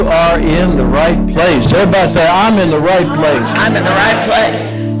in the right place. Everybody say, I'm in the right place. I'm in the right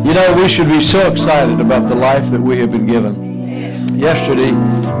place. You know, we should be so excited about the life that we have been given. Yesterday,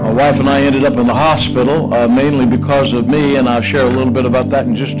 my wife and I ended up in the hospital, mainly because of me, and I'll share a little bit about that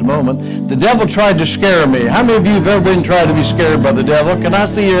in just a moment. The devil tried to scare me. How many of you have ever been tried to be scared by the devil? Can I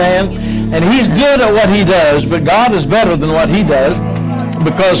see your hand? And he's good at what he does, but God is better than what he does,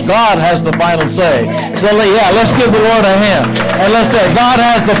 because God has the final say. So yeah, let's give the Lord a hand. And let's say, God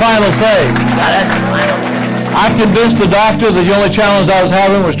has the final say. God has the final say. I convinced the doctor that the only challenge I was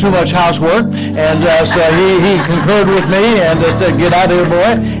having was too much housework, and so he concurred with me and said, get out of here,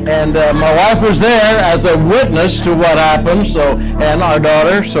 boy. And my wife was there as a witness to what happened, so, and our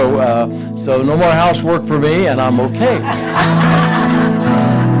daughter, so no more housework for me, and I'm okay.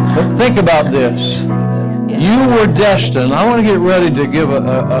 But think about this. You were destined. I want to get ready to give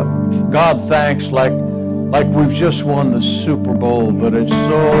a God thanks like we've just won the Super Bowl, but it's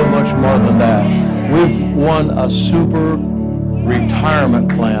so much more than that. We've won a super retirement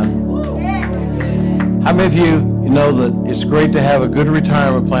plan. How many of you know that it's great to have a good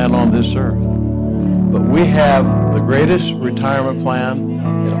retirement plan on this earth? But we have the greatest retirement plan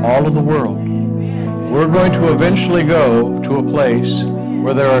in all of the world. We're going to eventually go to a place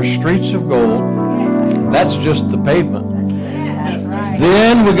where there are streets of gold. That's just the pavement.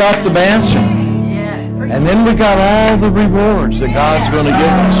 Then we got the mansion. And then we got all the rewards that God's going to give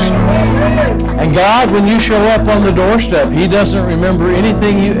us. And God, when you show up on the doorstep, he doesn't remember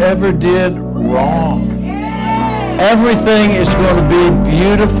anything you ever did wrong. Everything is going to be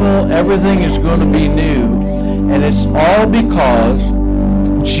beautiful. Everything is going to be new. And it's all because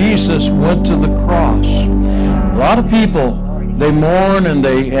Jesus went to the cross. A lot of people, they mourn and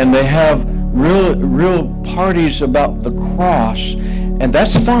they have real parties about the cross. And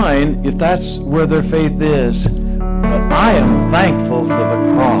that's fine if that's where their faith is. But I am thankful for the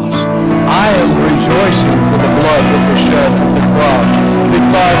cross. I am rejoicing for the blood that was shed at the cross.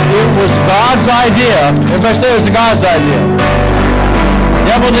 Because it was God's idea. Everybody say it was God's idea.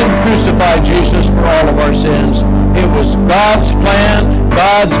 The devil didn't crucify Jesus for all of our sins. It was God's plan,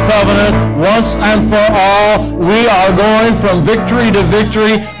 God's covenant, once and for all. We are going from victory to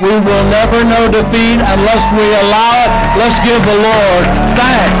victory. We will never know defeat unless we allow it. Let's give the Lord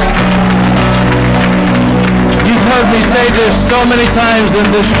thanks. You've heard me say this so many times in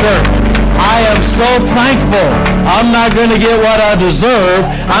this church. I am so thankful. I'm not going to get what I deserve.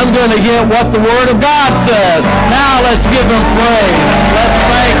 I'm going to get what the Word of God said. Now let's give him praise. Let's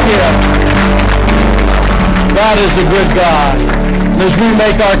thank him. God is a good God. And as we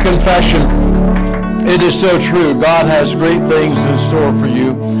make our confession, it is so true. God has great things in store for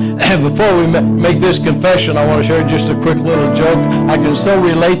you. And before we make this confession, I want to share just a quick little joke. I can so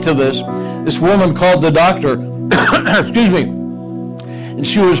relate to this. This woman called the doctor, excuse me, and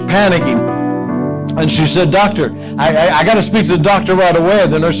she was panicking. And she said, doctor, I got to speak to the doctor right away.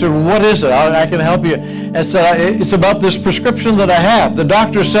 The nurse said, well, what is it? I can help you. And said, it's about this prescription that I have. The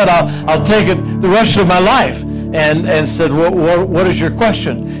doctor said, I'll take it the rest of my life. And said, what is your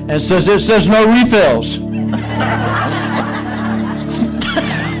question? And says, it says no refills.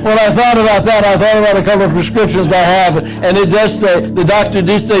 When I thought about that, I thought about a couple of prescriptions I have, and it does say, the doctor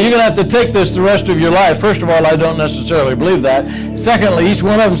did say, you're going to have to take this the rest of your life. First of all, I don't necessarily believe that. Secondly, each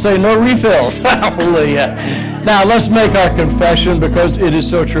one of them say no refills. Hallelujah. Now, let's make our confession because it is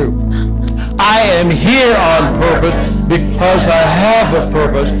so true. I am here on purpose because I have a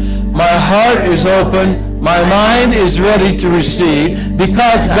purpose. My heart is open. My mind is ready to receive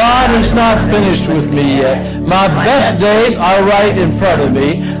because God is not finished with me yet. My best days are right in front of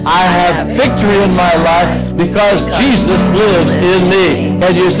me. I have victory in my life because Jesus lives in me.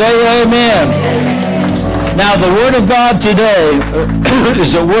 Can you say amen? Now, the Word of God today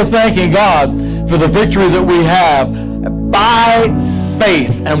is that we're thanking God for the victory that we have by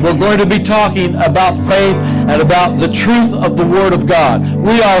faith. And we're going to be talking about faith and about the truth of the Word of God.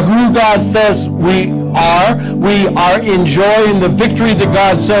 We are who God says we are. We are enjoying the victory that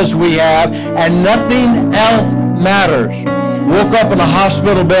God says we have, and nothing else matters. Woke up in a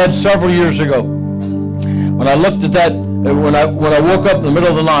hospital bed several years ago. When I looked at that, when I woke up in the middle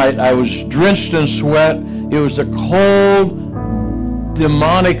of the night, I was drenched in sweat. It was a cold,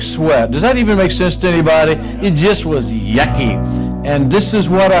 demonic sweat. Does that even make sense to anybody? It just was yucky. And this is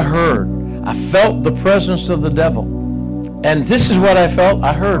what I heard. I felt the presence of the devil. And this is what I felt.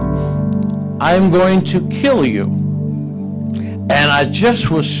 I heard, I am going to kill you. And I just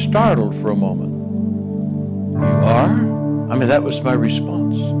was startled for a moment. You are? I mean, that was my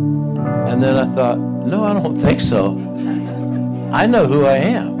response. And then I thought, no, I don't think so. I know who I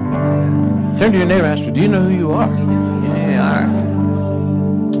am. Turn to your neighbor and ask me, do you know who you are? You are.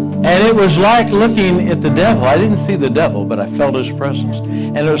 And it was like looking at the devil. I didn't see the devil, but I felt his presence.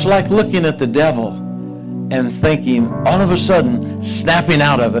 And it was like looking at the devil and thinking, all of a sudden, snapping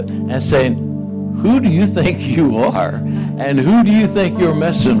out of it and saying, who do you think you are? And who do you think you're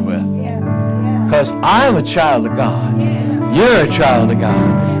messing with? Because I'm a child of God. You're a child of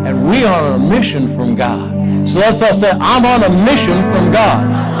God. And we are on a mission from God. So let's all say, I'm on a mission from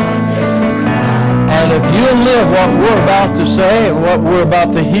God. And if you live what we're about to say and what we're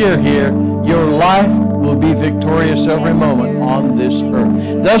about to hear here, your life will be victorious every moment on this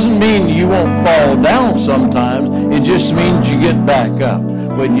earth. Doesn't mean you won't fall down sometimes. It just means you get back up.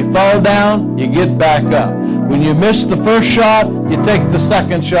 When you fall down, you get back up. When you miss the first shot, you take the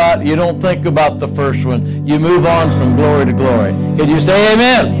second shot. You don't think about the first one. You move on from glory to glory. Can you say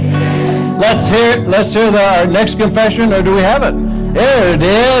amen? Let's hear our next confession, or do we have it? Here it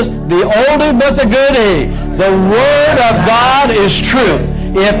is, the oldie but the goodie. The Word of God is true.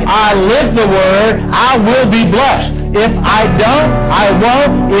 If I live the Word, I will be blessed. If I don't, I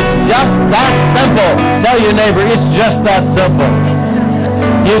won't. It's just that simple. Tell your neighbor, it's just that simple.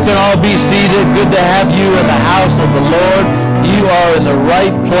 You can all be seated. Good to have you in the house of the Lord. You are in the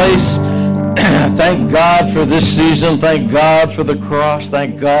right place. Thank God for this season. Thank God for the cross.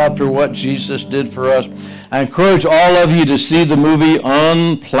 Thank God for what Jesus did for us. I encourage all of you to see the movie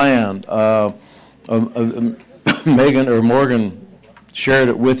Unplanned. Megan or Morgan shared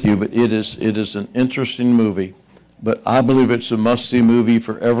it with you, but it is an interesting movie. But I believe it's a must-see movie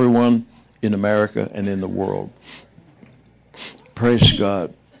for everyone in America and in the world. Praise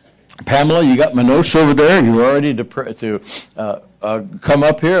God. Pamela, you got my notes over there. You're ready to come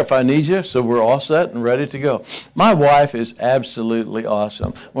up here if I need you, so we're all set and ready to go. My wife is absolutely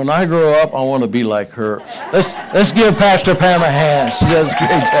awesome. When I grow up, I want to be like her. Let's give Pastor Pam a hand. She does a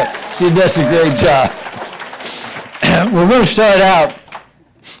great job. She does a great job. We're going to start out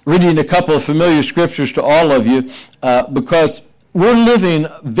reading a couple of familiar scriptures to all of you because we're living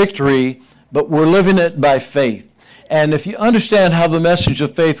victory, but we're living it by faith. And if you understand how the message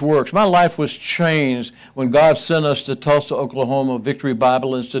of faith works, my life was changed when God sent us to Tulsa, Oklahoma, Victory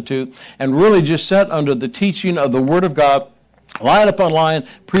Bible Institute, and really just sat under the teaching of the Word of God, line upon line,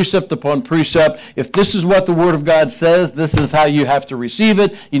 precept upon precept. If this is what the Word of God says, this is how you have to receive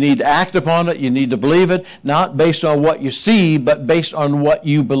it. You need to act upon it. You need to believe it, not based on what you see, but based on what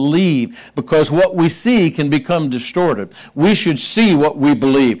you believe, because what we see can become distorted. We should see what we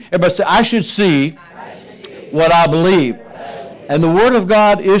believe. Everybody say, I should see what I believe. And the Word of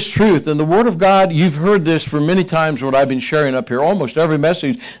God is truth. And the Word of God, you've heard this for many times what I've been sharing up here. Almost every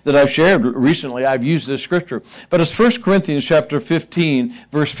message that I've shared recently, I've used this scripture. But it's 1 Corinthians chapter 15,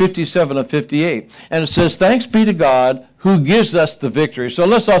 verse 57 and 58. And it says, thanks be to God who gives us the victory. So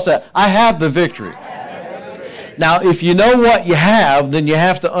let's all say, I have the victory. Now, if you know what you have, then you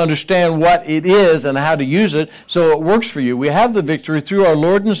have to understand what it is and how to use it so it works for you. We have the victory through our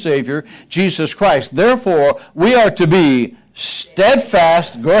Lord and Savior, Jesus Christ. Therefore, we are to be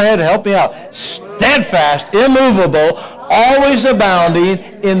steadfast, go ahead and help me out, steadfast, immovable, always abounding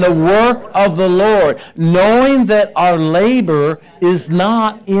in the work of the Lord, knowing that our labor is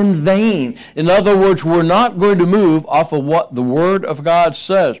not in vain. In other words, we're not going to move off of what the Word of God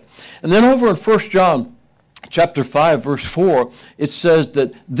says. And then over in 1 John chapter 5, verse 4, it says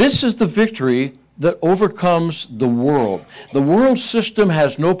that this is the victory that overcomes the world. The world system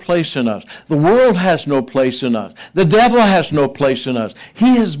has no place in us. The world has no place in us. The devil has no place in us.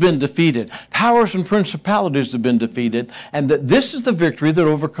 He has been defeated. Powers and principalities have been defeated. And that this is the victory that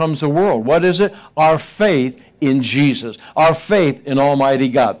overcomes the world. What is it? Our faith in Jesus. Our faith in Almighty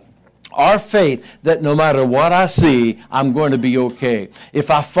God. Our faith that no matter what I see, I'm going to be okay. If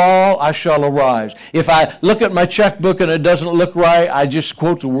I fall, I shall arise. If I look at my checkbook and it doesn't look right, I just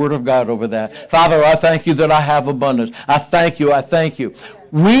quote the Word of God over that. Father, I thank you that I have abundance. I thank you, I thank you.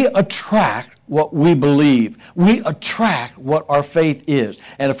 We attract what we believe. We attract what our faith is.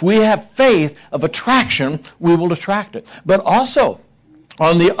 And if we have faith of attraction, we will attract it. But also,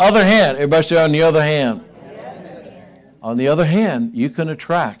 on the other hand, everybody say on the other hand. On the other hand, you can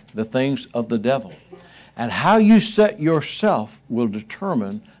attract the things of the devil. And how you set yourself will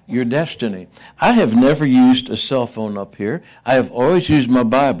determine your destiny. I have never used a cell phone up here. I have always used my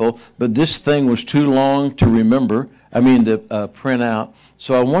Bible, but this thing was too long to to print out.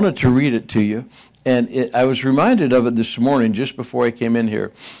 So I wanted to read it to you. And I was reminded of it this morning just before I came in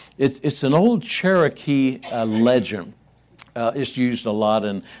here. It's an old Cherokee legend. It's used a lot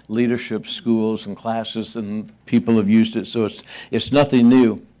in leadership schools and classes, and people have used it, so it's nothing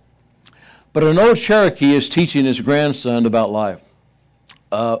new. But an old Cherokee is teaching his grandson about life.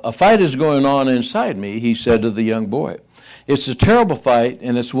 A fight is going on inside me, he said to the young boy. It's a terrible fight,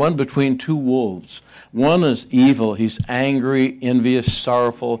 and it's one between two wolves. One is evil. He's angry, envious,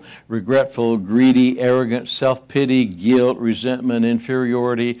 sorrowful, regretful, greedy, arrogant, self-pity, guilt, resentment,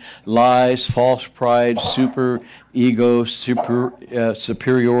 inferiority, lies, false pride, super ego,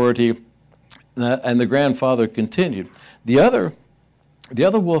 superiority. And the grandfather continued. The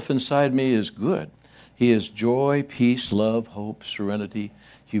other wolf inside me is good. He is joy, peace, love, hope, serenity,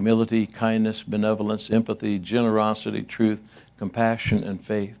 humility, kindness, benevolence, empathy, generosity, truth, compassion, and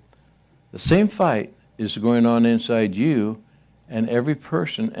faith. The same fight is going on inside you and every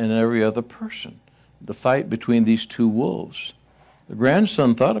person and every other person. The fight between these two wolves. The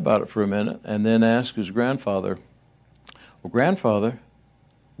grandson thought about it for a minute and then asked his grandfather, well, grandfather,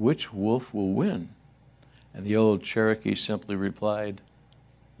 which wolf will win? And the old Cherokee simply replied,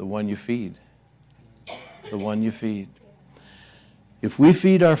 the one you feed. The one you feed. If we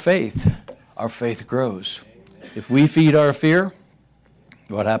feed our faith grows. If we feed our fear,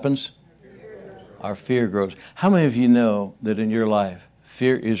 what happens? Our fear grows. How many of you know that in your life,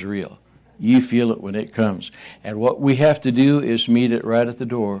 fear is real? You feel it when it comes. And what we have to do is meet it right at the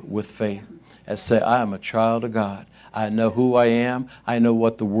door with faith and say, I am a child of God. I know who I am. I know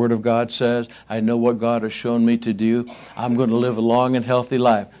what the Word of God says. I know what God has shown me to do. I'm going to live a long and healthy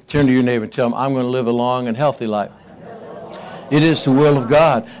life. Turn to your neighbor and tell them, I'm going to live a long and healthy life. It is the will of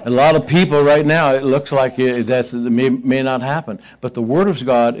God. A lot of people right now, it looks like that may not happen. But the Word of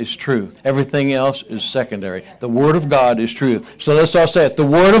God is truth. Everything else is secondary. The Word of God is truth. So let's all say it. The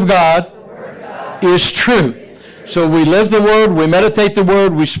Word of God is truth. So we live the Word, we meditate the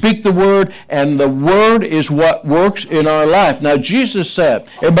Word, we speak the Word, and the Word is what works in our life. Now Jesus said,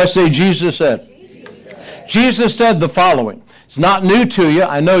 everybody say Jesus said. Jesus said the following. It's not new to you.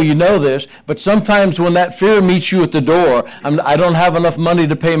 I know you know this, but sometimes when that fear meets you at the door, I don't have enough money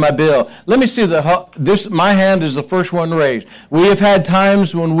to pay my bill. Let me see my hand is the first one raised. We have had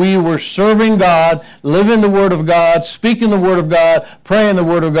times when we were serving God, living the Word of God, speaking the Word of God, praying the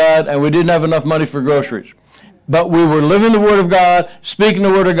Word of God, and we didn't have enough money for groceries. But we were living the Word of God, speaking the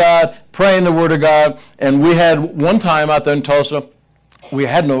Word of God, praying the Word of God, and we had one time out there in Tulsa, we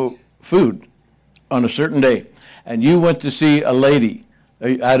had no food on a certain day. And you went to see a lady.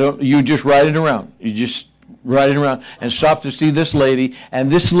 You just riding around. You just riding around and stopped to see this lady.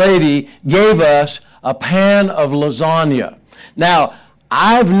 And this lady gave us a pan of lasagna. Now,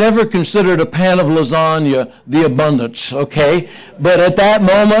 I've never considered a pan of lasagna the abundance, okay? But at that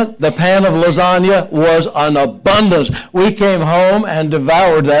moment, the pan of lasagna was an abundance. We came home and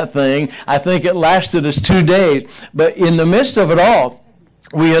devoured that thing. I think it lasted us 2 days. But in the midst of it all,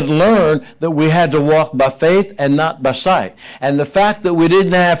 we had learned that we had to walk by faith and not by sight. And the fact that we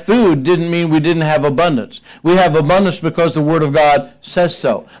didn't have food didn't mean we didn't have abundance. We have abundance because the Word of God says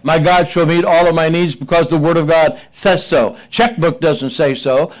so. My God shall meet all of my needs because the Word of God says so. Checkbook doesn't say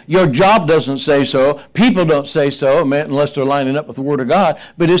so. Your job doesn't say so. People don't say so, unless they're lining up with the Word of God.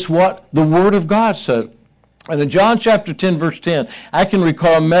 But it's what the Word of God says. And in John chapter 10, verse 10, I can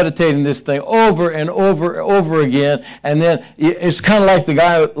recall meditating this thing over and over again. And then it's kind of like the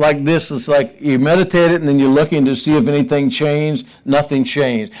guy like this. It's like you meditate it and then you're looking to see if anything changed. Nothing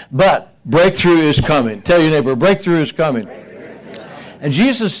changed. But breakthrough is coming. Tell your neighbor, breakthrough is coming. And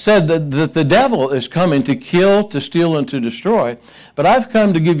Jesus said that the devil is coming to kill, to steal, and to destroy. But I've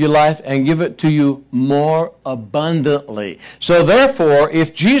come to give you life and give it to you more abundantly. So therefore,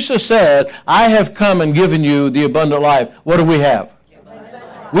 if Jesus said, I have come and given you the abundant life, what do we have?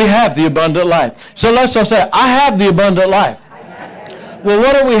 We have the abundant life. So let's all say, I have the abundant life. Well,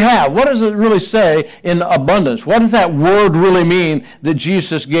 what do we have? What does it really say in abundance? What does that word really mean that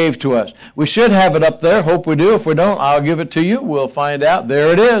Jesus gave to us? We should have it up there. Hope we do. If we don't, I'll give it to you. We'll find out.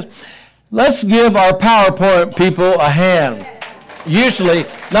 There it is. Let's give our PowerPoint people a hand. Usually,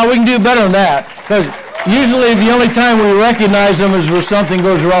 now we can do better than that, because usually the only time we recognize them is when something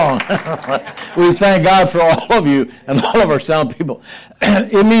goes wrong. We thank God for all of you and all of our sound people.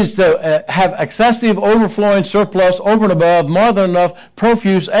 It means to have excessive, overflowing, surplus, over and above, more than enough,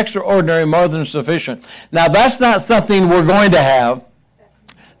 profuse, extraordinary, more than sufficient. Now, that's not something we're going to have.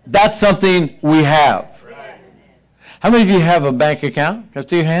 That's something we have. How many of you have a bank account? Can I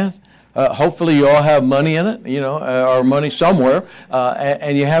see your hands? Hopefully you all have money in it, or money somewhere,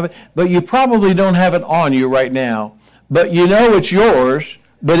 and you have it. But you probably don't have it on you right now. But you know it's yours,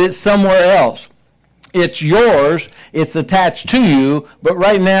 but it's somewhere else. It's yours, it's attached to you, but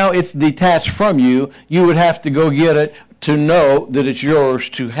right now it's detached from you. You would have to go get it to know that it's yours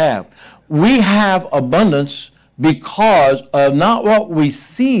to have. We have abundance because of not what we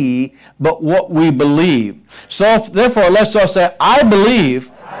see, but what we believe. So therefore, let's all say, I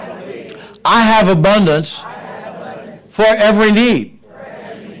believe I have abundance For every need.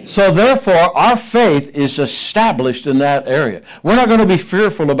 So therefore, our faith is established in that area. We're not going to be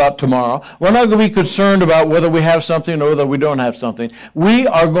fearful about tomorrow. We're not going to be concerned about whether we have something or whether we don't have something. We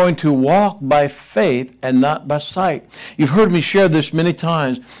are going to walk by faith and not by sight. You've heard me share this many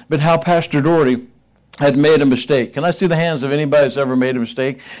times, but how Pastor Doherty had made a mistake. Can I see the hands of anybody that's ever made a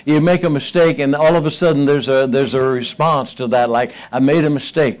mistake? You make a mistake, and all of a sudden there's a response to that, like, I made a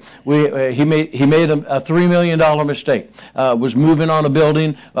mistake. He made a $3 million mistake. Was moving on a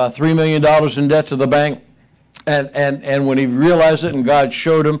building, $3 million in debt to the bank. And when he realized it and God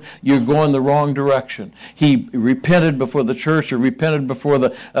showed him, you're going the wrong direction. He repented before the church, or repented before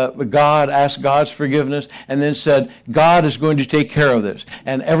God, asked God's forgiveness, and then said, God is going to take care of this.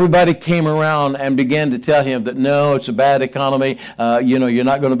 And everybody came around and began to tell him that, no, it's a bad economy. You're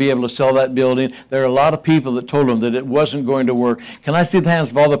not going to be able to sell that building. There are a lot of people that told him that it wasn't going to work. Can I see the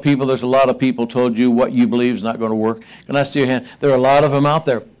hands of all the people? There's a lot of people told you what you believe is not going to work. Can I see your hand? There are a lot of them out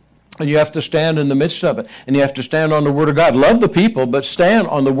there. And you have to stand in the midst of it. And you have to stand on the Word of God. Love the people, but stand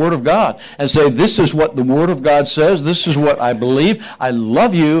on the Word of God and say, this is what the Word of God says. This is what I believe. I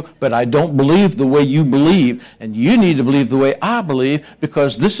love you, but I don't believe the way you believe. And you need to believe the way I believe,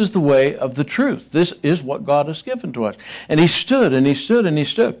 because this is the way of the truth. This is what God has given to us. And he stood and he stood and he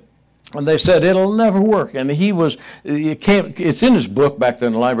stood. And they said, it'll never work. And it's in his book back there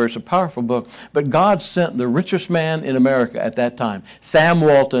in the library. It's a powerful book. But God sent the richest man in America at that time, Sam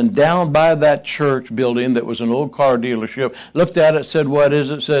Walton, down by that church building that was an old car dealership, looked at it, said, what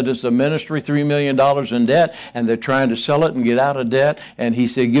is it? Said, it's a ministry, $3 million in debt, and they're trying to sell it and get out of debt. And he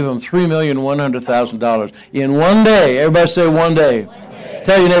said, give them $3,100,000. In one day, everybody say one day.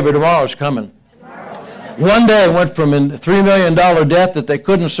 Tell your neighbor, tomorrow's coming. One day it went from a $3 million debt that they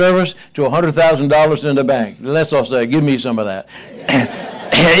couldn't service to $100,000 in the bank. Let's all say, give me some of that.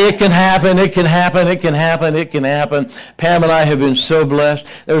 It can happen, it can happen, it can happen, it can happen. Pam and I have been so blessed.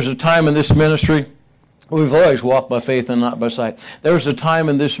 There was a time in this ministry, we've always walked by faith and not by sight. There was a time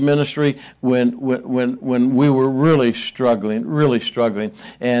in this ministry when we were really struggling,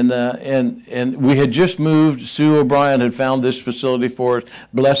 and we had just moved. Sue O'Brien had found this facility for us,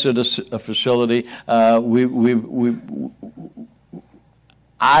 blessed a facility.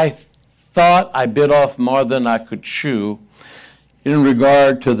 I thought I bit off more than I could chew in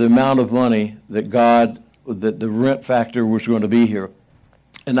regard to the amount of money that the rent factor was going to be here.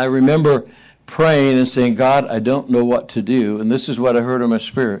 And I remember praying and saying, God, I don't know what to do. And this is what I heard in my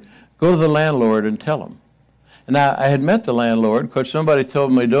spirit. Go to the landlord and tell him. And I had met the landlord because somebody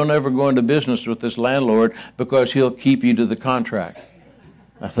told me, don't ever go into business with this landlord because he'll keep you to the contract.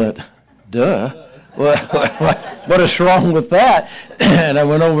 I thought, duh. What is wrong with that? And I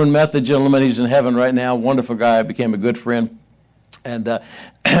went over and met the gentleman. He's in heaven right now. Wonderful guy. I became a good friend. And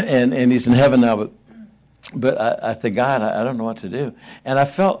he's in heaven now. But I said, God, I don't know what to do. And I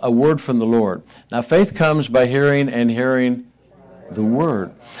felt a word from the Lord. Now, faith comes by hearing, and hearing the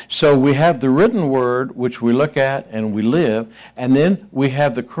Word. So we have the written Word, which we look at and we live, and then we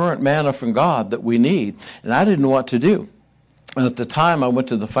have the current manna from God that we need. And I didn't know what to do. And at the time, I went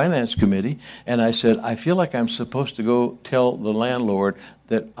to the finance committee, and I said, I feel like I'm supposed to go tell the landlord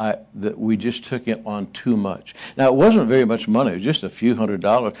that we just took it on too much. Now, it wasn't very much money. It was just a few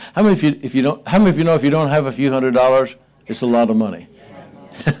 $100s. How many of you know if you don't have a few $100s, it's a lot of money?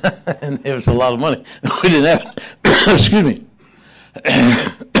 And it was a lot of money. We didn't have it. Excuse me.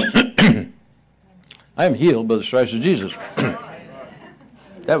 I am healed by the stripes of Jesus.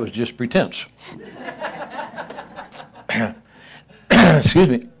 That was just pretense. Excuse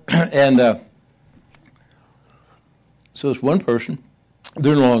me. And so it's one person.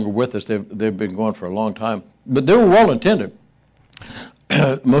 They're no longer with us. They've been gone for a long time. But they were well-intended.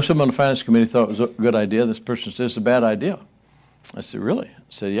 Most of them on the finance committee thought it was a good idea. This person says it's a bad idea. I said, really? I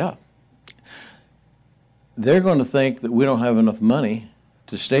said, yeah. They're going to think that we don't have enough money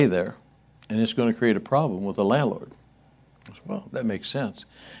to stay there, and it's going to create a problem with the landlord. I said, well, that makes sense.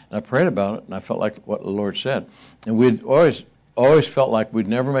 And I prayed about it, and I felt like what the Lord said. And we'd always felt like we'd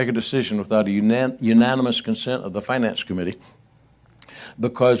never make a decision without a unanimous consent of the finance committee,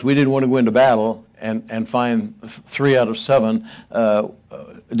 because we didn't want to go into battle and find 3 out of 7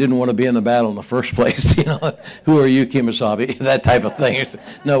 didn't want to be in the battle in the first place. You know, who are you, Kemosabe? That type of thing.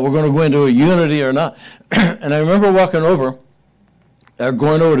 No, we're going to go into a unity or not. And I remember going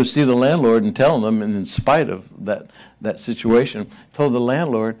over to see the landlord and telling them, and in spite of that situation, told the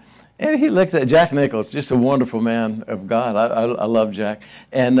landlord, and he looked at Jack Nichols, just a wonderful man of God. I love Jack.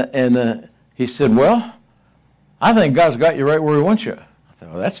 And he said, well, I think God's got you right where he wants you. I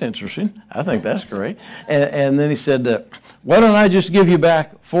thought, well, that's interesting. I think that's great. And then he said, why don't I just give you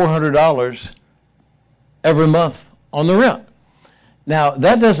back $400 every month on the rent. Now,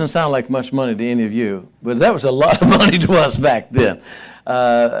 that doesn't sound like much money to any of you, but that was a lot of money to us back then.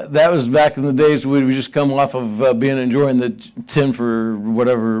 That was back in the days we would just come off of enjoying the 10 for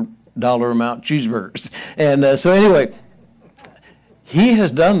whatever dollar amount cheeseburgers. And so anyway, he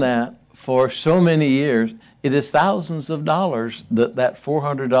has done that for so many years. It is thousands of dollars that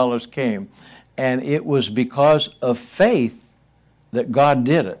 $400 came. And it was because of faith that God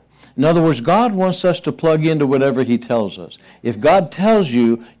did it. In other words, God wants us to plug into whatever he tells us. If God tells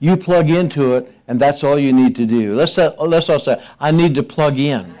you, you plug into it, and that's all you need to do. Let's all say, I need to plug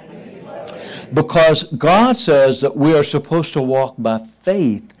in. Because God says that we are supposed to walk by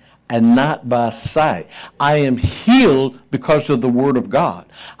faith and not by sight. I am healed because of the Word of God.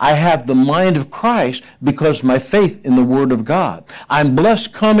 I have the mind of Christ because of my faith in the Word of God. I'm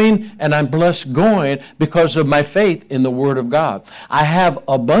blessed coming and I'm blessed going because of my faith in the Word of God. I have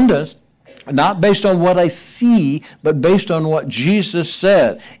abundance, not based on what I see, but based on what Jesus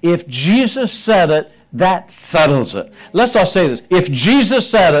said. If Jesus said it, that settles it. Let's all say this. If Jesus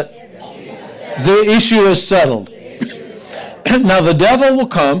said it, the issue is settled. Now the devil will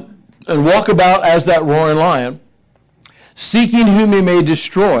come and walk about as that roaring lion, seeking whom he may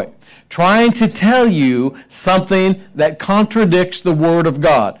destroy, trying to tell you something that contradicts the Word of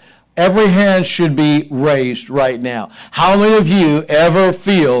God. Every hand should be raised right now. How many of you ever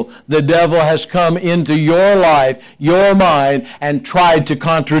feel the devil has come into your life, your mind, and tried to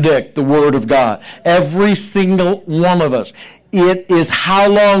contradict the Word of God? Every single one of us. It is how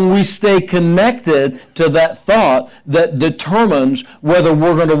long we stay connected to that thought that determines whether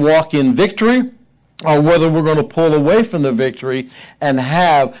we're going to walk in victory or whether we're going to pull away from the victory and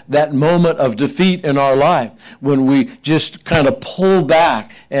have that moment of defeat in our life when we just kind of pull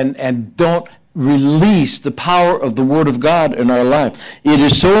back and don't release the power of the Word of God in our life. It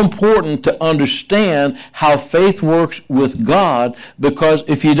is so important to understand how faith works with God, because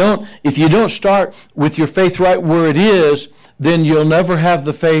if you don't start with your faith right where it is, then you'll never have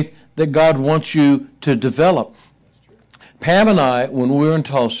the faith that God wants you to develop. Pam and I, when we were in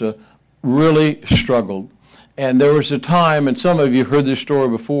Tulsa, really struggled. And there was a time, and some of you have heard this story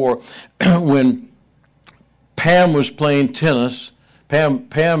before, when Pam was playing tennis. Pam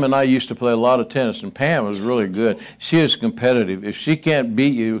and I used to play a lot of tennis, and Pam was really good. She is competitive. If she can't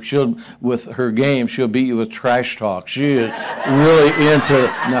beat you, with her game, she'll beat you with trash talk. She is really into...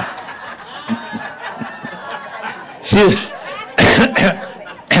 No. She is...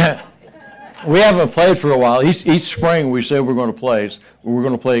 We haven't played for a while. Each spring we say we're going to play. We're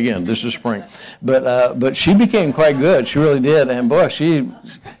going to play again. This is spring, but she became quite good. She really did, and boy, she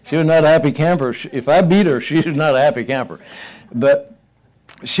was not a happy camper. If I beat her, she was not a happy camper. But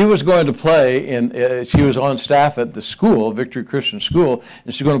she was going to play, and she was on staff at the school, Victory Christian School,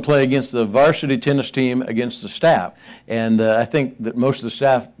 and she was going to play against the varsity tennis team against the staff. And I think that most of the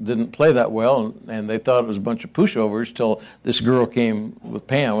staff didn't play that well, and they thought it was a bunch of pushovers till this girl came with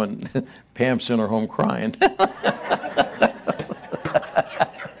Pam, and Pam sent her home crying.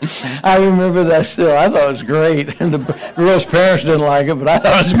 I remember that still. I thought it was great. And the girl's parents didn't like it, but I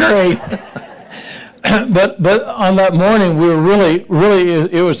thought it was great. But on that morning, we were really,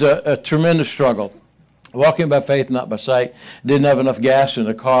 it was a tremendous struggle. Walking by faith, not by sight. Didn't have enough gas in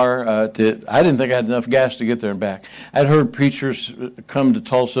the car. I didn't think I had enough gas to get there and back. I'd heard preachers come to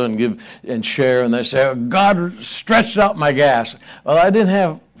Tulsa and give and share, and they say, oh, God stretched out my gas. Well, I didn't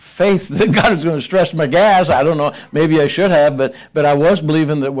have faith that God was going to stretch my gas. I don't know. Maybe I should have, but I was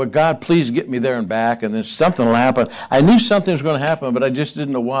believing that, well, God, please get me there and back, and then something will happen. I knew something was going to happen, but I just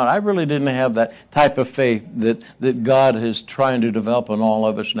didn't know what. I really didn't have that type of faith that God is trying to develop in all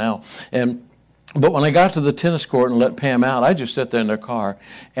of us now. But when I got to the tennis court and let Pam out, I just sat there in their car.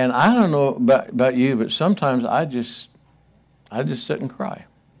 And I don't know about you, but sometimes I just sit and cry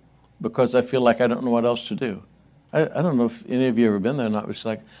because I feel like I don't know what else to do. I don't know if any of you ever been there or not. It's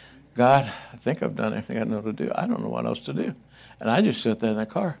like, God, I think I've done everything I know to do. I don't know what else to do. And I just sat there in that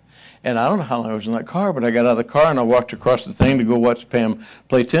car. And I don't know how long I was in that car, but I got out of the car and I walked across the thing to go watch Pam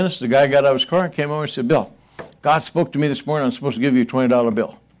play tennis. The guy got out of his car and came over and said, Bill, God spoke to me this morning. I'm supposed to give you a $20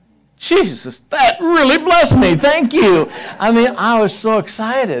 bill. Jesus, that really blessed me. Thank you. I mean, I was so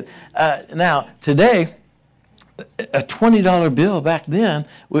excited. Now, today, a $20 bill back then,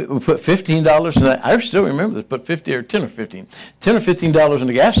 we put $15 in that. I still remember this, put 50 or 10 or 15. $10 or $15 in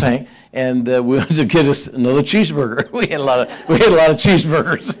the gas tank, and we went to get us another cheeseburger. We had a lot of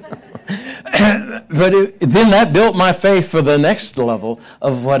cheeseburgers. But then that built my faith for the next level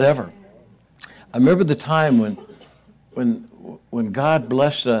of whatever. I remember the time when God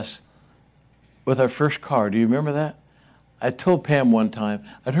blessed us with our first car. Do you remember that? I told Pam one time,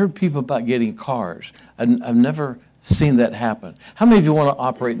 I'd heard people about getting cars. I've never seen that happen. How many of you want to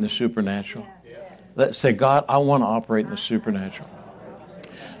operate in the supernatural? Let's say, God, I want to operate in the supernatural.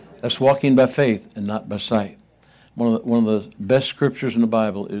 That's walking by faith and not by sight. One of the best scriptures in the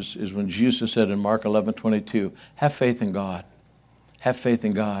Bible is when Jesus said in Mark 11:22, have faith in God. Have faith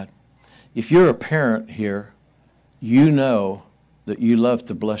in God. If you're a parent here, you know that you love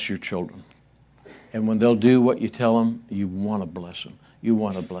to bless your children. And when they'll do what you tell them, you want to bless them. You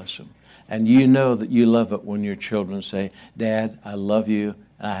want to bless them. And you know that you love it when your children say, Dad, I love you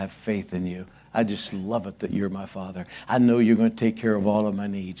and I have faith in you. I just love it that you're my father. I know you're going to take care of all of my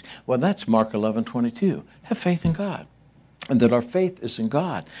needs. Well, that's Mark 11:22. Have faith in God. And that our faith is in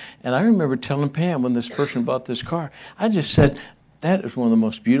God. And I remember telling Pam when this person bought this car, I just said, that is one of the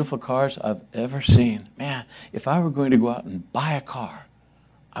most beautiful cars I've ever seen. Man, if I were going to go out and buy a car,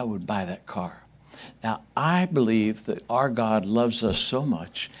 I would buy that car. Now, I believe that our God loves us so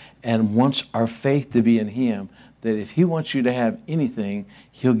much and wants our faith to be in Him that if He wants you to have anything,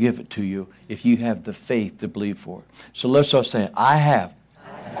 He'll give it to you if you have the faith to believe for it. So let's all say, I have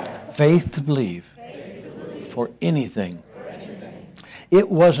faith to believe for anything. It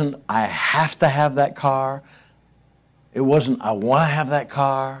wasn't, I have to have that car. It wasn't, I want to have that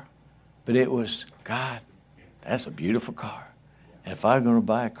car. But it was, God, that's a beautiful car. And if I was going to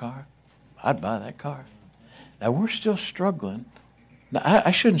buy a car, I'd buy that car. Now, we're still struggling. Now,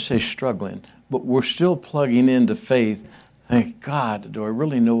 I shouldn't say struggling, but we're still plugging into faith. Thank God, do I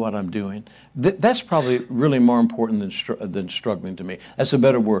really know what I'm doing? That's probably really more important than struggling to me. That's a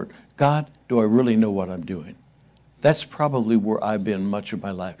better word. God, do I really know what I'm doing? That's probably where I've been much of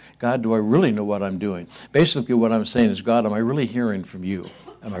my life. God, do I really know what I'm doing? Basically, what I'm saying is, God, am I really hearing from you?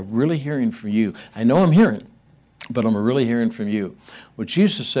 Am I really hearing from you? I know I'm hearing, but I'm really hearing from you. What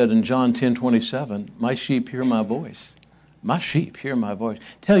Jesus said in John 10:27, my sheep hear my voice. My sheep hear my voice.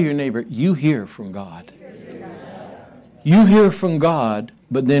 Tell your neighbor, you hear from God. You hear from God,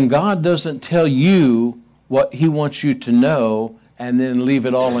 but then God doesn't tell you what He wants you to know and then leave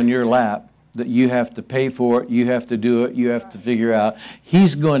it all in your lap, that you have to pay for it, you have to do it, you have to figure out.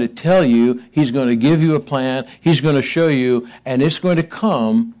 He's going to tell you, He's going to give you a plan, He's going to show you, and it's going to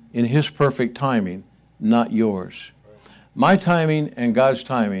come in His perfect timing, not yours. My timing and God's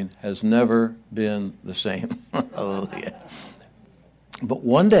timing has never been the same. Hallelujah. But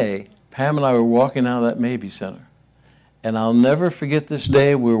one day, Pam and I were walking out of that Maybe Center. And I'll never forget this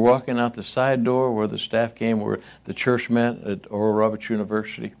day. We were walking out the side door where the staff came, where the church met at Oral Roberts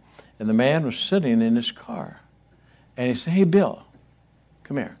University. And the man was sitting in his car. And he said, hey, Bill,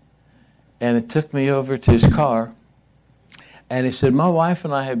 come here. And it took me over to his car. And he said, my wife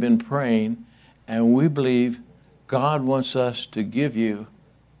and I have been praying, and we believe God wants us to give you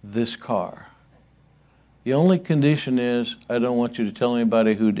this car. The only condition is I don't want you to tell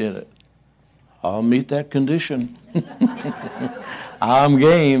anybody who did it. I'll meet that condition. I'm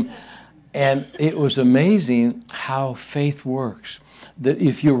game. And it was amazing how faith works. That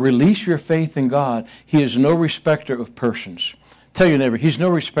if you release your faith in God, He is no respecter of persons. Tell your neighbor, He's no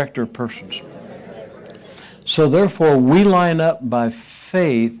respecter of persons. So therefore, we line up by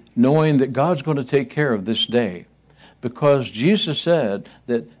faith, knowing that God's going to take care of this day. Because Jesus said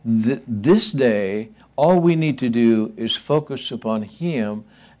that this day, all we need to do is focus upon Him,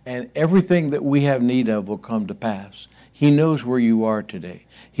 and everything that we have need of will come to pass. He knows where you are today.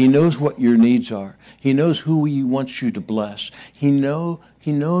 He knows what your needs are. He knows who He wants you to bless. He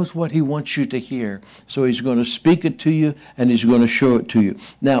knows what He wants you to hear. So He's going to speak it to you, and He's going to show it to you.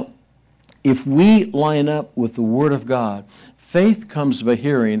 Now, if we line up with the Word of God, faith comes by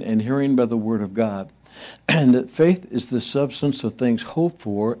hearing, and hearing by the Word of God. And that faith is the substance of things hoped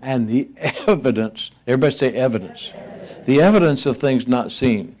for, and the evidence, everybody say evidence. The evidence of things not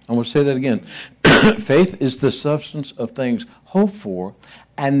seen. I'm going to say that again. Faith is the substance of things hoped for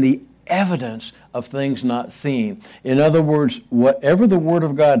and the evidence of things not seen. In other words, whatever the Word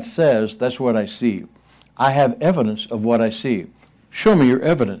of God says, that's what I see. I have evidence of what I see. Show me your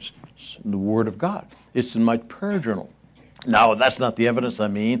evidence. It's the Word of God. It's in my prayer journal. No, that's not the evidence I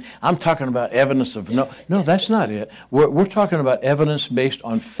mean. I'm talking about evidence of no, that's not it. We're talking about evidence based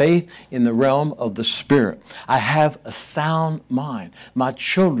on faith in the realm of the Spirit. I have a sound mind. My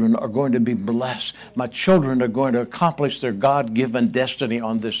children are going to be blessed. My children are going to accomplish their God-given destiny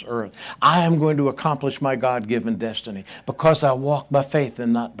on this earth. I am going to accomplish my God-given destiny because I walk by faith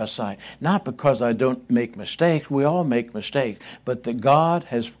and not by sight. Not because I don't make mistakes. We all make mistakes. But that God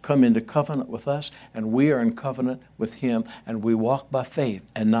has come into covenant with us, and we are in covenant with Him, and we walk by faith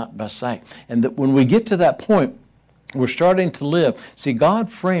and not by sight. And that when we get to that point, we're starting to live. See,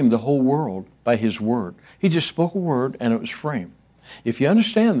 God framed the whole world by His Word. He just spoke a word and it was framed. If you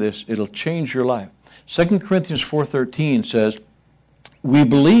understand this, it'll change your life. 2 Corinthians 4:13 says, we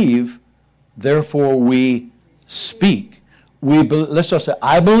believe, therefore we speak. Let's just say,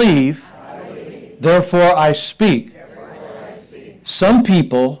 I believe, therefore I speak. Some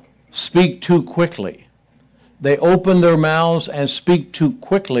people speak too quickly. They open their mouths and speak too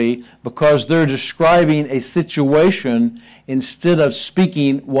quickly because they're describing a situation instead of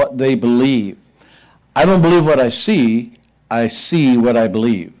speaking what they believe. I don't believe what I see what I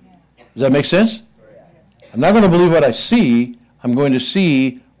believe. Does that make sense? I'm not going to believe what I see, I'm going to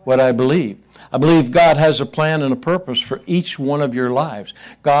see what I believe. I believe God has a plan and a purpose for each one of your lives.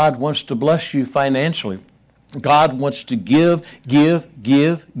 God wants to bless you financially. God wants to give. And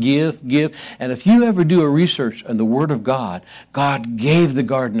if you ever do a research on the Word of God, God gave the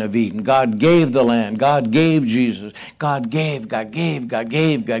Garden of Eden. God gave the land. God gave Jesus. God gave,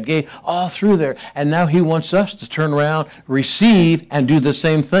 all through there. And now He wants us to turn around, receive, and do the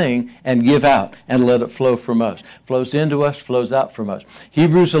same thing, and give out, and let it flow from us. Flows into us, flows out from us.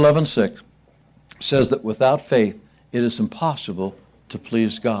 Hebrews 11:6 says that without faith, it is impossible to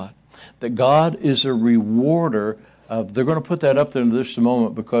please God. That God is a rewarder of, they're going to put that up there in just a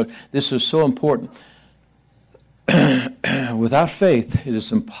moment because this is so important. Without faith, it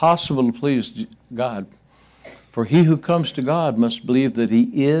is impossible to please God. For he who comes to God must believe that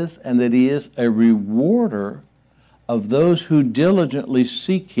He is, and that He is a rewarder of those who diligently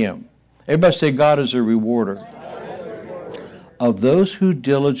seek Him. Everybody say, God is a rewarder. Of those who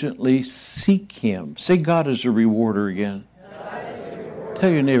diligently seek Him. Say, God is a rewarder again. Tell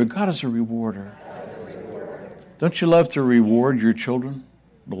your neighbor, God is a rewarder. Don't you love to reward your children?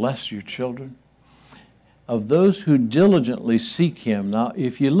 Bless your children? Of those who diligently seek Him. Now,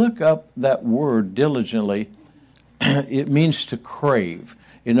 if you look up that word diligently, it means to crave.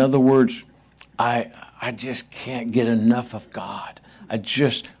 In other words, I just can't get enough of God. I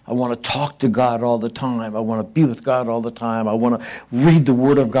want to talk to God all the time. I want to be with God all the time. I want to read the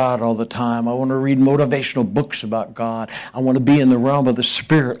Word of God all the time. I want to read motivational books about God. I want to be in the realm of the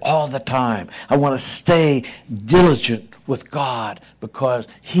Spirit all the time. I want to stay diligent with God because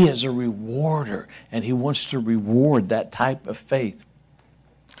He is a rewarder, and He wants to reward that type of faith.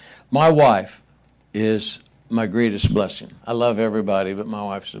 My wife is my greatest blessing. I love everybody, but my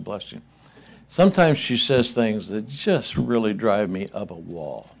wife's a blessing. Sometimes she says things that just really drive me up a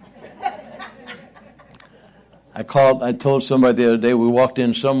wall. I told somebody the other day, we walked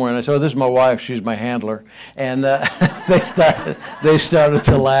in somewhere, and I said, oh, this is my wife, she's my handler. And they started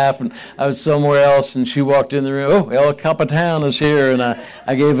to laugh, and I was somewhere else, and she walked in the room, oh, El Capitan is here, and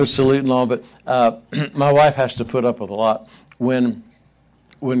I gave a salute and all, but my wife has to put up with a lot. When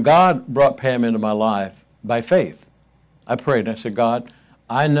God brought Pam into my life, by faith, I prayed, and I said, God,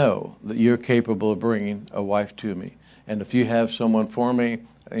 I know that You're capable of bringing a wife to me. And if You have someone for me,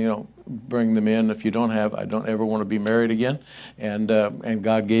 bring them in. If You don't have, I don't ever want to be married again. And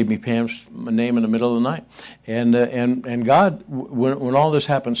God gave me Pam's name in the middle of the night. And God, when all this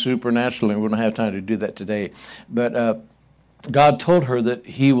happened supernaturally, we don't have time to do that today, but God told her that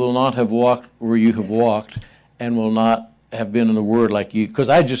He will not have walked where you have walked, and will not have been in the Word like you, because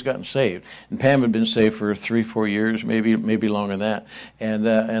I had just gotten saved, and Pam had been saved for 3-4 years, maybe longer than that,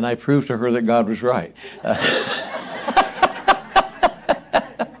 and I proved to her that God was right.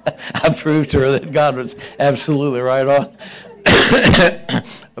 I proved to her that God was absolutely right on. I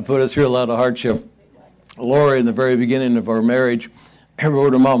put her through a lot of hardship. Lori, in the very beginning of our marriage, I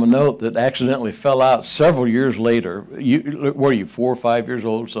wrote her mom a note that accidentally fell out several years later. What are you, 4 or 5 years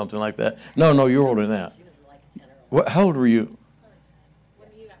old, something like that? No, you're older than that. How old were you? When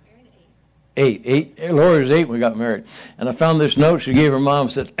you got married, 8. Lori was 8 when we got married. And I found this note she gave her mom,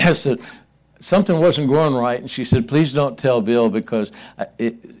 said something wasn't going right, and she said, please don't tell Bill because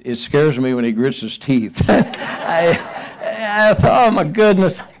it scares me when he grits his teeth. I thought, oh my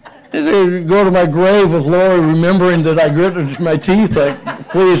goodness. I said, go to my grave with Lori remembering that I gritted my teeth.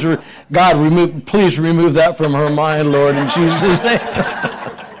 Please, God, please remove that from her mind, Lord, in Jesus' name.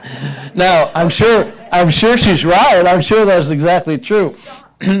 Now, I'm sure she's right. I'm sure that's exactly true.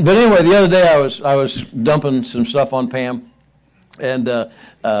 But anyway, the other day I was dumping some stuff on Pam, and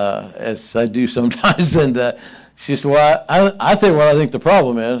as I do sometimes, and she said, well, I think the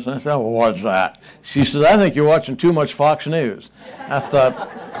problem is. And I said, well, what's that? She said, I think you're watching too much Fox News. I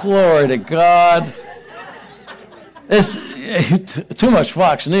thought, glory to God. It's too much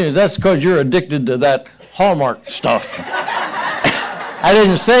Fox News. That's because you're addicted to that Hallmark stuff. I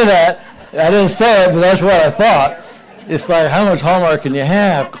didn't say that. I didn't say it, but that's what I thought. It's like, how much Hallmark can you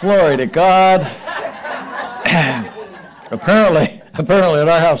have? Glory to God. Apparently at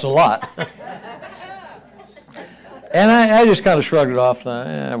our house a lot. And I just kind of shrugged it off,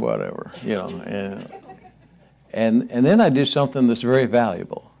 whatever, And then I did something that's very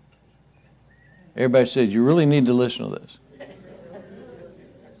valuable. Everybody said, you really need to listen to this.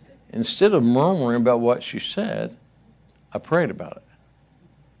 Instead of murmuring about what she said, I prayed about it.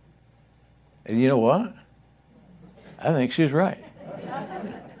 And you know what? I think she's right.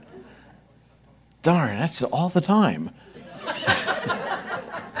 Darn, that's all the time.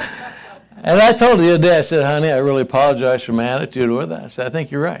 And I told her the other day, I said, honey, I really apologize for my attitude with that. I said, I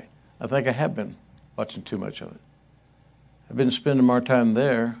think you're right. I think I have been watching too much of it. I've been spending more time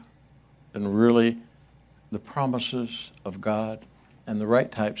there than really the promises of God and the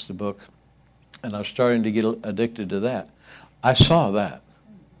right types of book. And I was starting to get addicted to that. I saw that.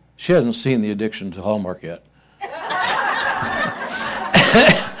 She hasn't seen the addiction to Hallmark yet.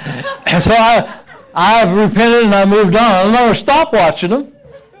 And so I've repented and I moved on. I'll never stop watching them.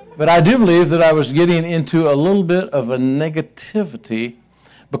 But I do believe that I was getting into a little bit of a negativity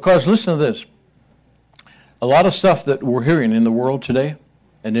because, listen to this, a lot of stuff that we're hearing in the world today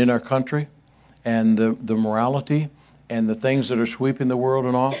and in our country and the morality and the things that are sweeping the world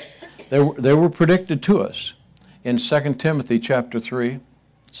and all, they were predicted to us in 2 Timothy chapter 3,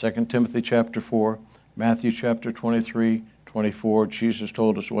 2 Timothy chapter 4, Matthew chapter 23, 24, Jesus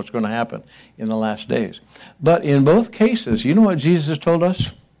told us what's going to happen in the last days. But in both cases, you know what Jesus told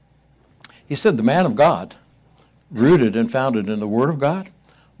us? He said the man of God, rooted and founded in the Word of God,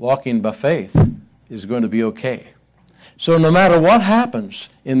 walking by faith, is going to be okay. So no matter what happens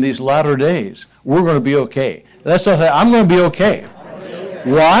in these latter days, we're going to be okay. That's what I'm going to be okay.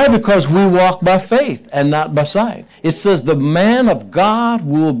 Why? Because we walk by faith and not by sight. It says the man of God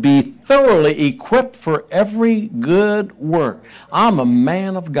will be thoroughly equipped for every good work. I'm a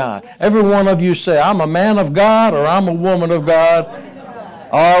man of God. Every one of you say, I'm a man of God or I'm a woman of God.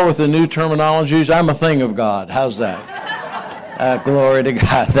 Or with the new terminologies, I'm a thing of God. How's that? Glory to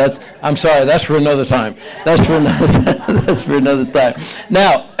God. I'm sorry, that's for another time. That's for another time.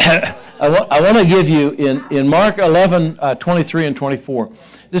 Now, I want to give you in Mark 11, 23 and 24.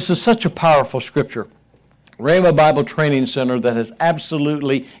 This is such a powerful scripture. Rhema Bible Training Center that has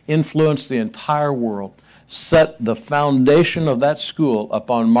absolutely influenced the entire world. Set the foundation of that school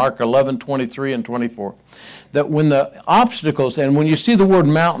upon Mark 11, 23 and 24. That when the obstacles, and when you see the word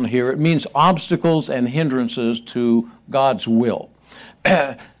mountain here, it means obstacles and hindrances to God's will.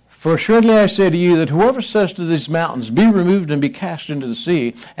 For assuredly I say to you that whoever says to these mountains, be removed and be cast into the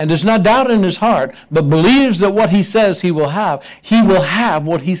sea, and does not doubt in his heart, but believes that what he says he will have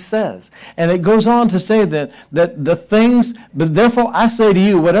what he says. And it goes on to say that the things, but therefore I say to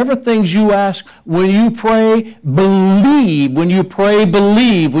you, whatever things you ask, when you pray, believe. When you pray,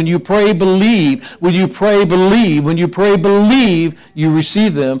 believe. When you pray, believe. When you pray, believe. When you pray, believe, you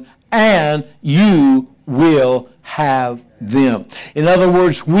receive them, and you will have them. In other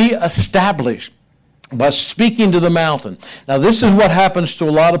words, we establish by speaking to the mountain. Now, this is what happens to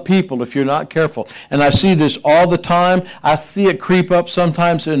a lot of people if you're not careful. And I see this all the time. I see it creep up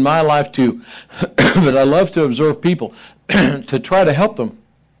sometimes in my life too. But I love to observe people to try to help them.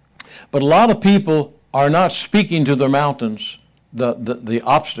 But a lot of people are not speaking to their mountains, the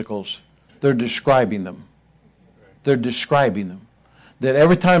obstacles. They're describing them. They're describing them. That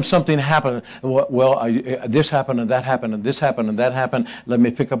every time something happened, this happened and that happened and this happened and that happened, let me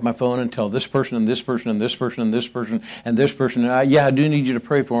pick up my phone and tell this person and this person and this person and this person and this person, I do need you to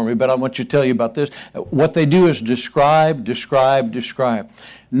pray for me, but I want you to tell you about this. What they do is describe, describe, describe.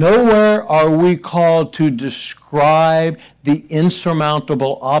 Nowhere are we called to describe the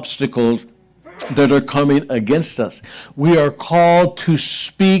insurmountable obstacles that are coming against us. We are called to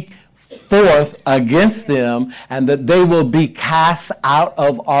speak forth against them, and that they will be cast out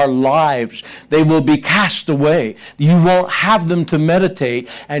of our lives. They will be cast away. You won't have them to meditate,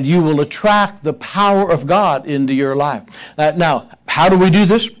 and you will attract the power of God into your life. Now, how do we do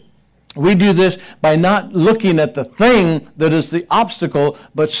this? We do this by not looking at the thing that is the obstacle,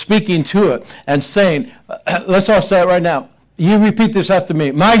 but speaking to it and saying, let's all say it right now. You repeat this after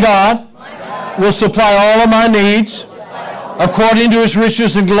me. My God will supply all of my needs according to his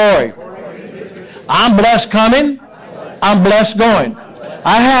riches and glory. I'm blessed coming. I'm blessed going.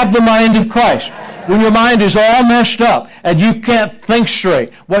 I have the mind of Christ. When your mind is all messed up and you can't think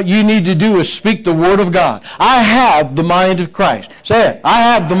straight, what you need to do is speak the Word of God. I have the mind of Christ. Say it. I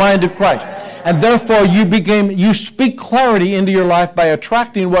have the mind of Christ. And therefore you speak clarity into your life by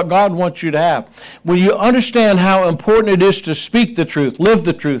attracting what God wants you to have. When you understand how important it is to speak the truth, live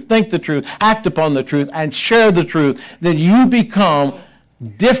the truth, think the truth, act upon the truth, and share the truth, then you become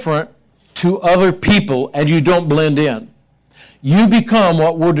different to other people and you don't blend in. you become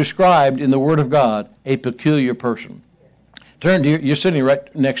what we're described in the Word of God, a peculiar person. Turn to you're sitting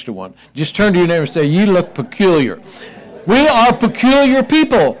right next to one. Just turn to your neighbor and say, you look peculiar. We are peculiar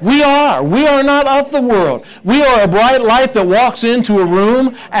people. We are. We are not of the world. We are a bright light that walks into a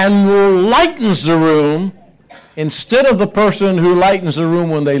room and lightens the room instead of the person who lightens the room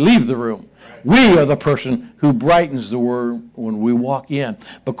when they leave the room. We are the person who brightens the Word when we walk in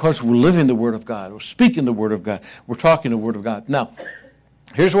because we're living the Word of God. We're speaking the Word of God. We're talking the Word of God. Now,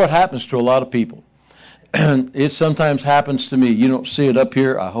 here's what happens to a lot of people. It sometimes happens to me. You don't see it up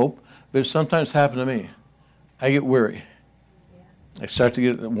here, I hope, but it sometimes happens to me. I get weary. I start to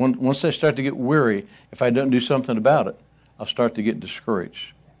get, once I start to get weary, if I don't do something about it, I'll start to get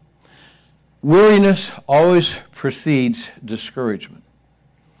discouraged. Weariness always precedes discouragement.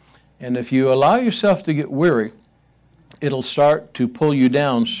 And if you allow yourself to get weary, it'll start to pull you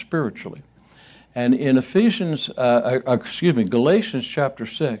down spiritually. And in Galatians chapter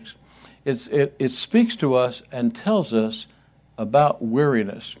 6, it speaks to us and tells us about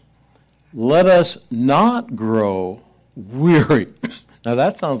weariness. Let us not grow weary. Now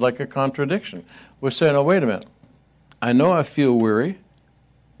that sounds like a contradiction. We're saying, oh, wait a minute. I know I feel weary.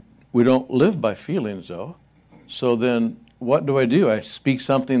 We don't live by feelings, though. So then what do? I speak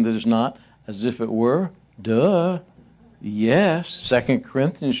something that is not as if it were? Duh. Yes. 2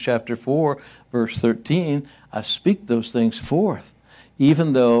 Corinthians chapter 4, verse 13, I speak those things forth.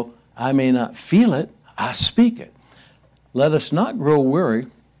 Even though I may not feel it, I speak it. Let us not grow weary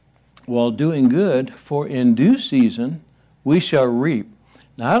while doing good, for in due season we shall reap.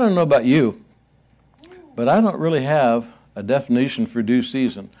 Now, I don't know about you, but I don't really have a definition for due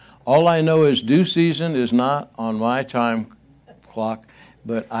season. All I know is due season is not on my time clock,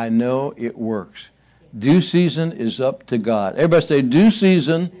 but I know it works. Due season is up to God. Everybody say, due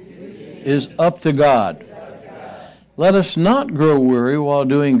season is up to God. Let us not grow weary while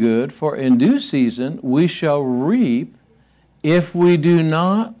doing good, for in due season we shall reap if we do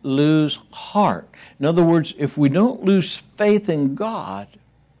not lose heart. In other words, if we don't lose faith in God,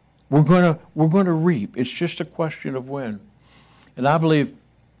 we're going to reap. It's just a question of when. And I believe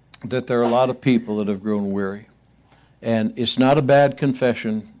that there are a lot of people that have grown weary. And it's not a bad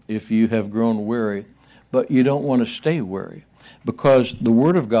confession if you have grown weary, but you don't want to stay weary because the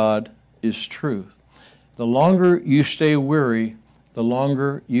Word of God is truth. The longer you stay weary, the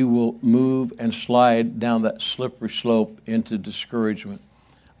longer you will move and slide down that slippery slope into discouragement.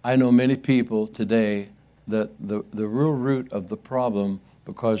 I know many people today that the real root of the problem,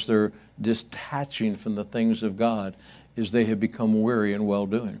 because they're detaching from the things of God, is they have become weary in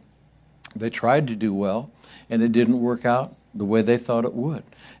well-doing. They tried to do well, and it didn't work out the way they thought it would.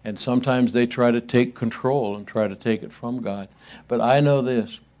 And sometimes they try to take control and try to take it from God. But I know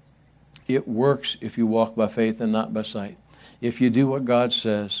this. It works if you walk by faith and not by sight. If you do what God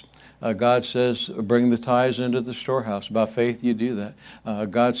says bring the tithes into the storehouse. By faith you do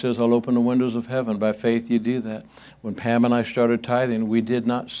that. God says, I'll open the windows of heaven. By faith you do that. When Pam and I started tithing, we did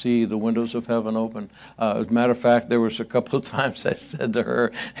not see the windows of heaven open. As a matter of fact, there was a couple of times I said to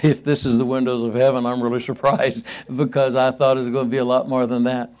her, if this is the windows of heaven, I'm really surprised because I thought it was going to be a lot more than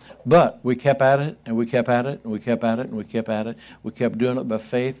that. But we kept at it, and we kept at it, and we kept at it, and we kept at it. We kept doing it by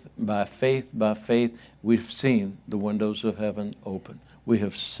faith, by faith, by faith. We've seen the windows of heaven open. We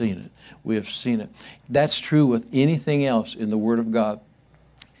have seen it. We have seen it. That's true with anything else in the Word of God.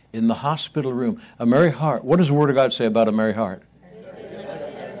 In the hospital room, a merry heart. What does the Word of God say about a merry heart?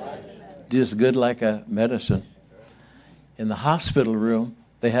 Just good like a medicine. In the hospital room,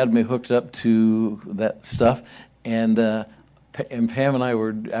 they had me hooked up to that stuff, and Pam and I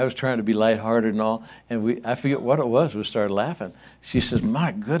I was trying to be lighthearted and all, and I forget what it was, we started laughing. She says,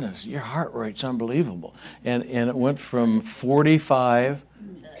 my goodness, your heart rate's unbelievable. And it went from 45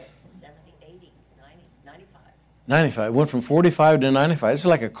 70, 80, 90, 95. 95. It went from 45 to 95. It's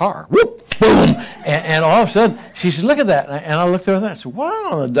like a car. Whoop, boom. And all of a sudden, she said, look at that. And I looked at that and said,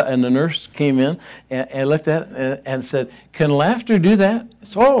 wow. And the nurse came in and looked at it and said, can laughter do that? I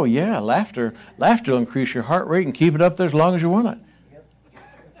said, oh, yeah, laughter will increase your heart rate and keep it up there as long as you want it.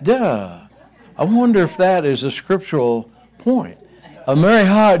 Duh. I wonder if that is a scriptural point. A merry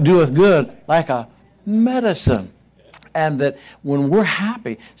heart doeth good like a medicine. And that when we're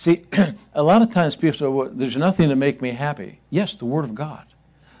happy, see, a lot of times people say, well, there's nothing to make me happy. Yes, the Word of God.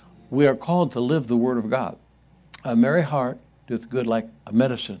 We are called to live the Word of God. A merry heart doeth good like a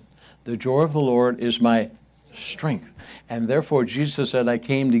medicine. The joy of the Lord is my strength. And therefore, Jesus said, I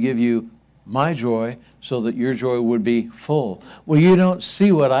came to give you my joy so that your joy would be full. Well, you don't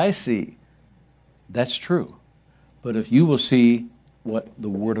see what I see. That's true. But if you will see what the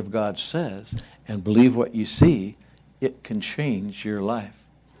Word of God says and believe what you see, it can change your life.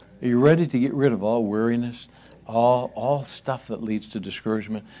 Are you ready to get rid of all weariness, all stuff that leads to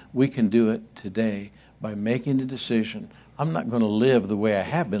discouragement? We can do it today by making a decision. I'm not going to live the way I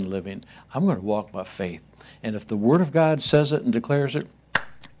have been living. I'm going to walk by faith. And if the Word of God says it and declares it,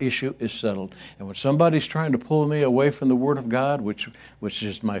 issue is settled. And when somebody's trying to pull me away from the Word of God, which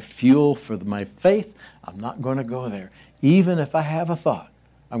is my fuel for my faith, I'm not going to go there. Even if I have a thought,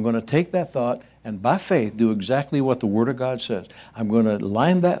 I'm going to take that thought and by faith do exactly what the Word of God says. I'm going to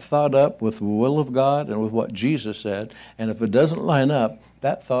line that thought up with the will of God and with what Jesus said. And if it doesn't line up,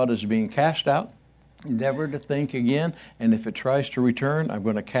 that thought is being cast out, never to think again. And if it tries to return, I'm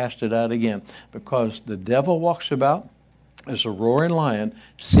going to cast it out again. Because the devil walks about as a roaring lion,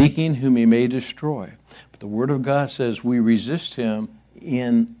 seeking whom he may destroy. But the Word of God says we resist him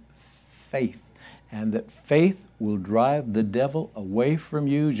in faith, and that faith will drive the devil away from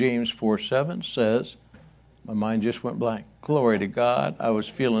you. James 4:7 says, my mind just went blank. Glory to God. I was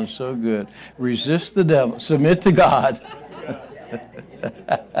feeling so good. Resist the devil. Submit to God.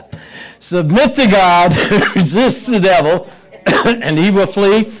 Submit to God. Resist the devil, and he will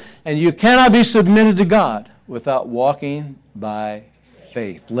flee. And you cannot be submitted to God without walking by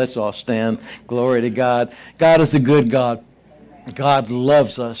faith. Let's all stand. Glory to God. God is a good God. God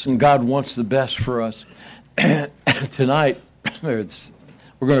loves us, and God wants the best for us. Tonight, we're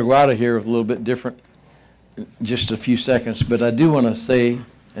going to go out of here with a little bit different in just a few seconds, but I do want to say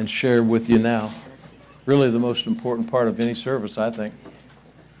and share with you now really the most important part of any service, I think.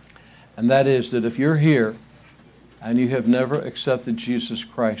 And that is that if you're here and you have never accepted Jesus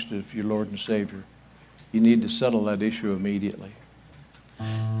Christ as your Lord and Savior, you need to settle that issue immediately.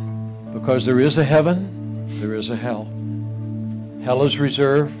 Because there is a heaven, there is a hell. Hell is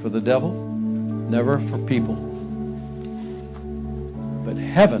reserved for the devil, never for people. But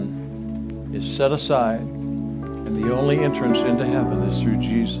heaven is set aside, and the only entrance into heaven is through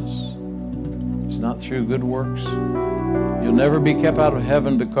Jesus. It's not through good works. You'll never be kept out of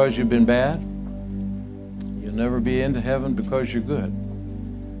heaven because you've been bad. You'll never be into heaven because you're good.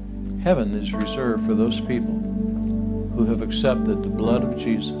 Heaven is reserved for those people who have accepted the blood of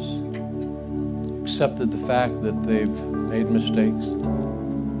Jesus, accepted the fact that they've made mistakes,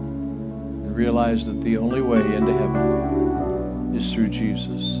 and realized that the only way into heaven is through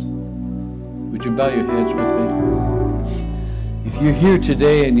Jesus. Would you bow your heads with me? If you're here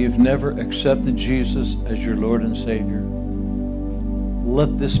today and you've never accepted Jesus as your Lord and Savior,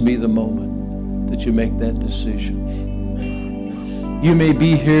 let this be the moment that you make that decision. You may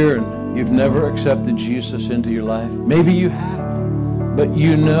be here and you've never accepted Jesus into your life. Maybe you have, but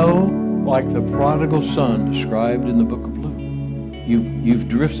you know, like the prodigal son described in the book of Luke, you've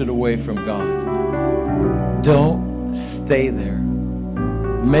drifted away from God. Don't stay there.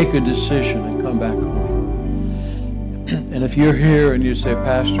 Make a decision and come back home. And if you're here and you say,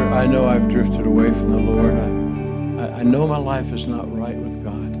 Pastor, I know I've drifted away from the Lord. I know my life is not right with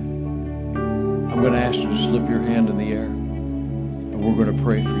God. I'm going to ask you to slip your hand in the air, and we're going to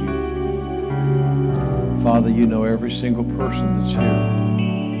pray for you. Father, you know every single person that's here.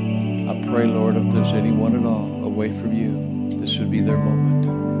 I pray, Lord, if there's anyone at all away from you, this would be their moment.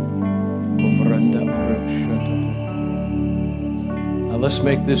 Now let's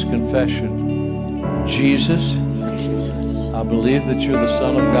make this confession. Jesus, I believe that you're the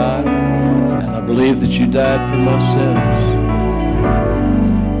Son of God, and I believe that you died for my sins.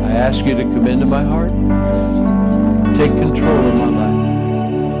 I ask you to come into my heart, take control of my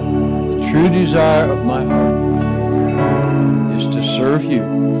life. The true desire of my heart is to serve you,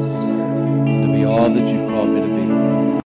 to be all that you've called me